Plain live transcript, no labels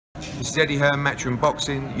This is Eddie Hearn, Matchroom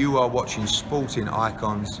Boxing. You are watching Sporting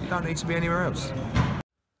Icons. You don't need to be anywhere else.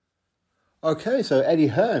 Okay, so Eddie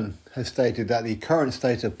Hearn has stated that the current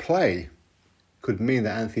state of play could mean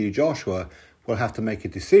that Anthony Joshua will have to make a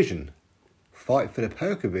decision, fight Filip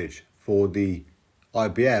Hrgovic for the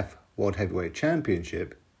IBF World Heavyweight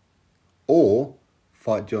Championship, or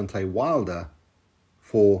fight Deontay Wilder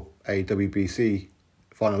for a WBC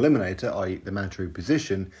final eliminator, i.e. the mandatory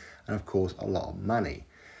position, and of course a lot of money.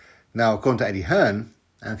 Now, according to Eddie Hearn,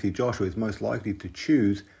 Anthony Joshua is most likely to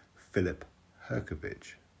choose Filip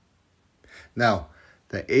Hrgovic. Now,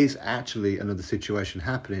 there is actually another situation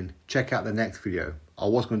happening. Check out the next video. I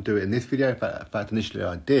was going to do it in this video. In fact, initially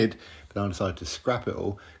I did, but then I decided to scrap it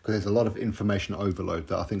all because there's a lot of information overload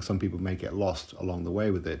that I think some people may get lost along the way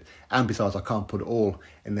with it. And besides, I can't put it all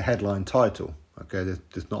in the headline title. Okay,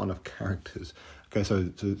 there's not enough characters. Okay, so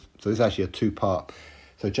this is actually a two-part.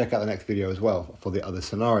 So check out the next video as well for the other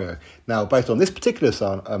scenario. Now, based on this particular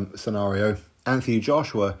scenario, Anthony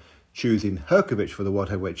Joshua choosing Hrgovic for the World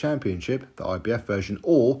Heavyweight Championship, the IBF version,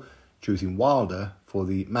 or choosing Wilder for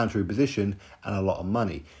the mandatory position and a lot of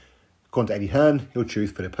money. According to Eddie Hearn, he'll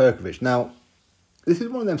choose Filip Hrgovic. Now, this is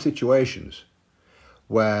one of them situations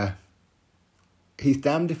where he's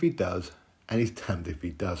damned if he does and he's damned if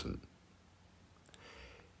he doesn't.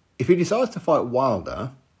 If he decides to fight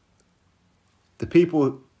Wilder, the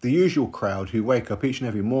people, the usual crowd who wake up each and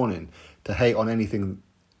every morning to hate on anything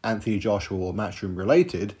Anthony Joshua or Matchroom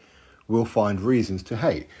related will find reasons to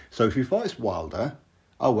hate. So if he fights Wilder,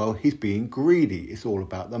 oh well, he's being greedy. It's all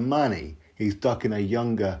about the money. He's ducking a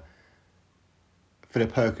younger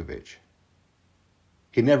Filip Hrgovic.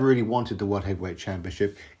 He never really wanted the World Heavyweight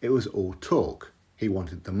Championship. It was all talk. He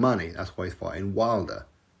wanted the money. That's why he's fighting Wilder.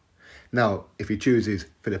 Now, if he chooses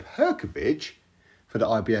Filip Hrgovic for the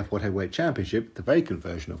IBF World Heavyweight Championship, the vacant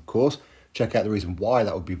version, of course, check out the reason why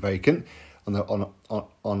that would be vacant on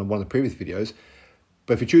one of the previous videos.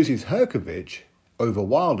 But if he chooses Hrgovic over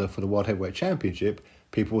Wilder for the World Heavyweight Championship,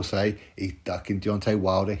 people will say he's ducking Deontay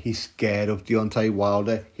Wilder. He's scared of Deontay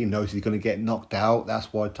Wilder. He knows he's going to get knocked out.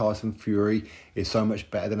 That's why Tyson Fury is so much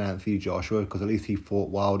better than Anthony Joshua, because at least he fought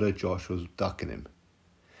Wilder. Joshua's ducking him.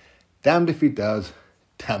 Damned if he does,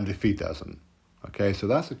 damned if he doesn't. Okay, so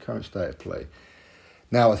that's the current state of play.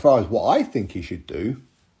 Now, as far as what I think he should do,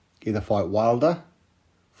 either fight Wilder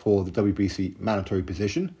for the WBC mandatory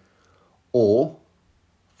position or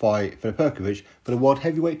fight Filip Hrgovic for the World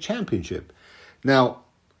Heavyweight Championship. Now,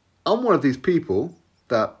 I'm one of these people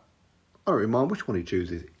that I don't really mind which one he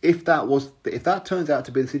chooses. If that turns out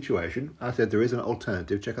to be the situation, I said there is an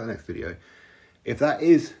alternative, check out the next video. If that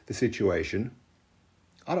is the situation,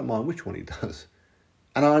 I don't mind which one he does.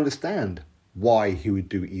 And I understand why he would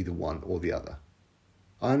do either one or the other.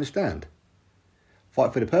 I understand.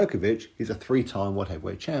 Fight Filip Hrgovic, he's a 3-time World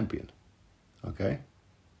Heavyweight Champion. Okay?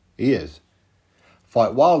 He is.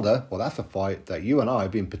 Fight Wilder, well, that's a fight that you and I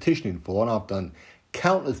have been petitioning for, and I've done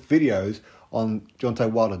countless videos on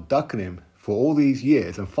Deontay Wilder ducking him for all these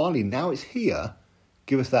years, and finally, now it's here.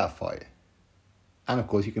 Give us that fight. And, of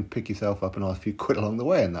course, you can pick yourself up and ask a few quid along the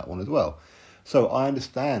way in that one as well. So I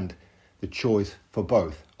understand the choice for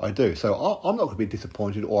both. I do. So I'm not going to be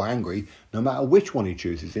disappointed or angry no matter which one he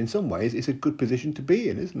chooses. In some ways, it's a good position to be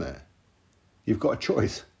in, isn't it? You've got a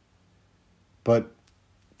choice. But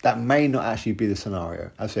that may not actually be the scenario.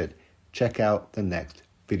 As I said, check out the next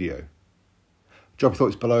video. Drop your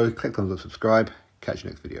thoughts below, click thumbs up, subscribe. Catch you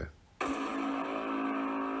next video.